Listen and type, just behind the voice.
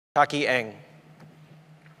Chaki Ng.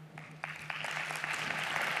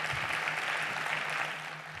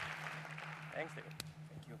 Thanks, David.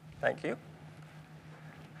 Thank you. Thank you.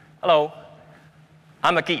 Hello.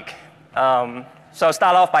 I'm a geek. So I'll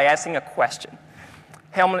start off by asking a question.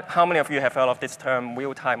 How many of you have heard of this term,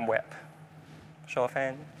 real-time web? Show of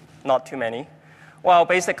hand? Not too many. Well,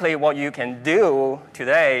 basically what you can do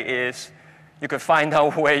today is you could find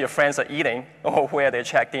out where your friends are eating or where they're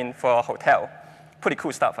checked in for a hotel. Pretty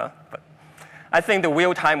cool stuff, huh? But I think the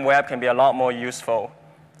real-time web can be a lot more useful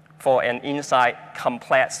for an inside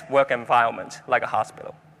complex work environment like a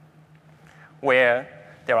hospital, where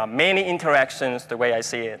there are many interactions, the way I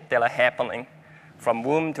see it, that are happening from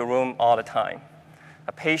room to room all the time.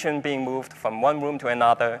 A patient being moved from one room to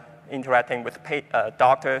another, interacting with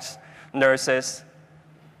doctors, nurses,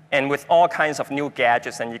 and with all kinds of new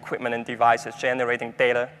gadgets and equipment and devices generating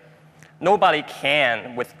data. Nobody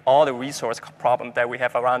can, with all the resource problems that we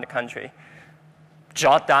have around the country,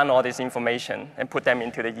 jot down all this information and put them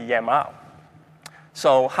into the EMR.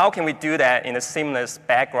 So how can we do that in a seamless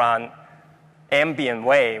background, ambient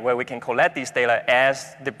way where we can collect these data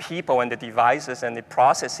as the people and the devices and the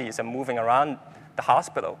processes are moving around the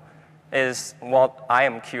hospital is what I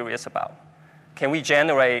am curious about. Can we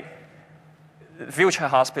generate future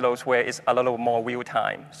hospitals where it's a little more real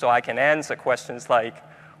time so I can answer questions like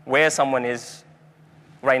where someone is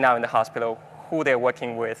right now in the hospital, who they're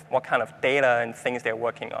working with, what kind of data and things they're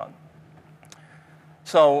working on.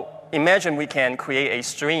 So imagine we can create a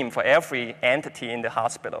stream for every entity in the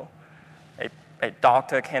hospital. A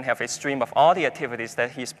doctor can have a stream of all the activities that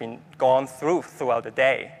he's been gone throughout the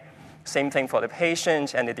day. Same thing for the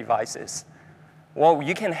patients and the devices. What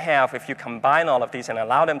you can have if you combine all of these and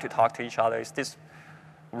allow them to talk to each other is this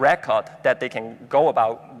record that they can go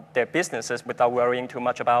about their businesses without worrying too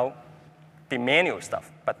much about the manual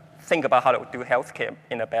stuff, but think about how to do healthcare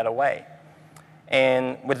in a better way.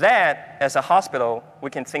 And with that, as a hospital, we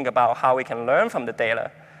can think about how we can learn from the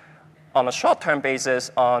data on a short-term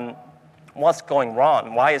basis on what's going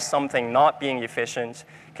wrong. Why is something not being efficient?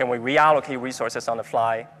 Can we reallocate resources on the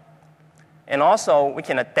fly? And also, we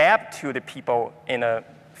can adapt to the people in a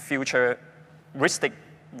futuristic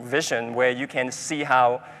vision where you can see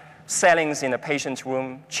how settings in a patient's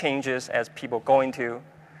room changes as people go into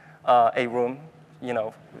a room, you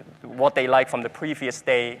know, what they like from the previous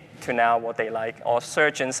day to now what they like, or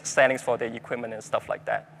surgeons' settings for their equipment and stuff like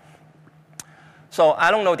that. So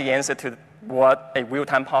I don't know the answer to what a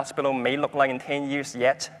real-time hospital may look like in 10 years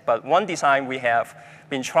yet, but one design we have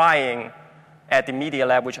been trying at the Media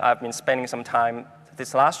Lab, which I've been spending some time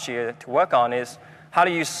this last year to work on, is how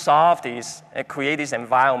do you solve these and create these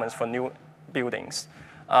environments for new buildings?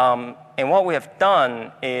 And what we have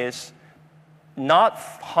done is not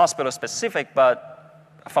hospital-specific, but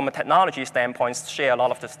from a technology standpoint, share a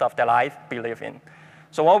lot of the stuff that I believe in.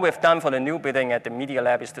 So what we've done for the new building at the Media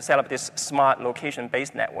Lab is to set up this smart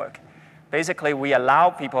location-based network. Basically, we allow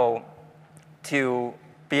people to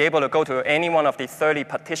be able to go to any one of the 30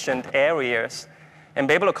 partitioned areas and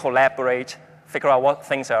be able to collaborate, figure out what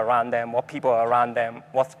things are around them, what people are around them,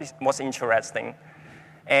 what's interesting.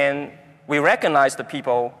 And we recognize the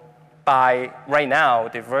people by, right now,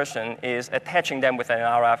 the version is attaching them with an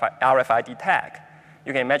RFID tag.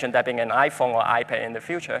 You can imagine that being an iPhone or iPad in the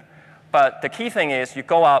future. But the key thing is you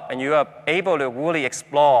go up and you are able to really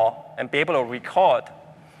explore and be able to record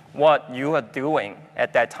what you are doing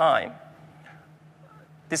at that time.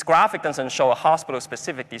 This graphic doesn't show a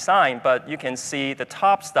hospital-specific design, but you can see the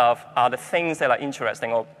top stuff are the things that are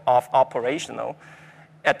interesting or operational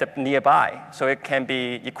at the nearby. So it can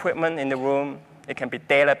be equipment in the room, it can be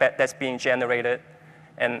data that's being generated,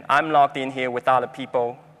 and I'm logged in here with other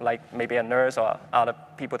people, like maybe a nurse or other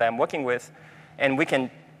people that I'm working with, and we can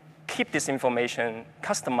keep this information,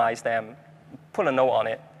 customize them, put a note on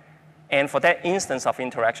it, and for that instance of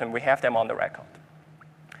interaction, we have them on the record.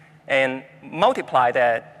 And multiply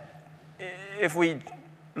that, if we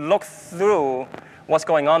look through what's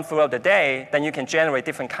going on throughout the day, then you can generate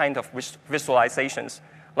different kinds of visualizations.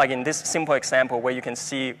 Like in this simple example where you can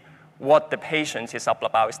see what the patient is up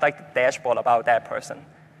about. It's like the dashboard about that person.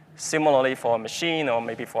 Similarly for a machine or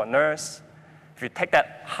maybe for a nurse, if you take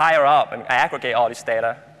that higher up and aggregate all this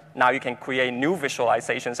data, now you can create new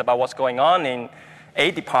visualizations about what's going on in a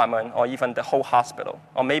department or even the whole hospital,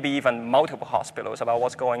 or maybe even multiple hospitals about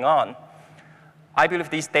what's going on. I believe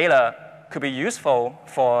these data could be useful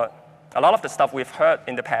for a lot of the stuff we've heard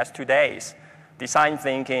in the past 2 days. Design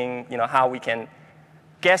thinking, you know, how we can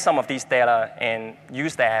get some of these data and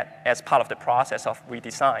use that as part of the process of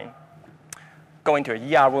redesign. Going to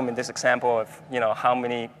an ER room in this example of, you know, how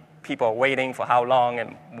many people are waiting for how long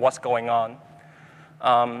and what's going on.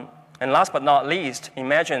 And last but not least,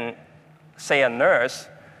 imagine, say, a nurse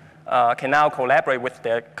can now collaborate with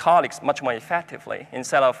their colleagues much more effectively.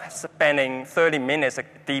 Instead of spending 30 minutes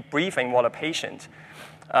debriefing what a patient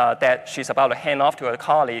that she's about to hand off to a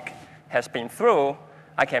colleague has been through,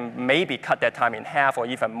 I can maybe cut that time in half or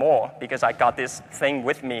even more because I got this thing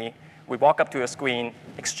with me. We walk up to a screen,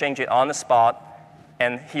 exchange it on the spot,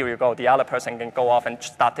 and here you go. The other person can go off and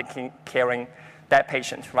start caring that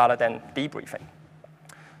patient rather than debriefing.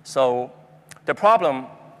 So the problem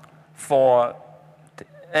for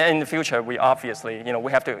in the future, we obviously,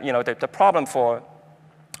 we have to, the problem for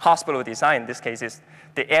hospital design in this case is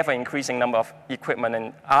the ever-increasing number of equipment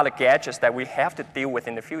and other gadgets that we have to deal with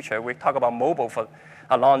in the future. We talk about mobile for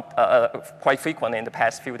quite frequently in the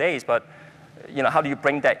past few days, but how do you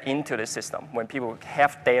bring that into the system when people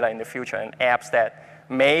have data in the future and apps that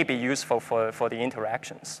may be useful for the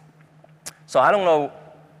interactions? So I don't know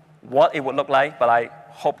what it would look like, but I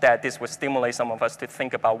hope that this will stimulate some of us to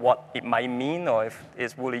think about what it might mean or if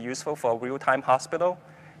it's really useful for a real-time hospital.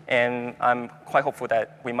 And I'm quite hopeful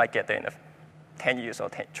that we might get there in a 10 years or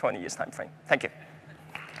 20 years time frame. Thank you.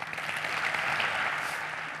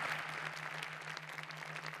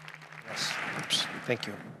 Yes. Oops. Thank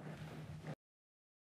you.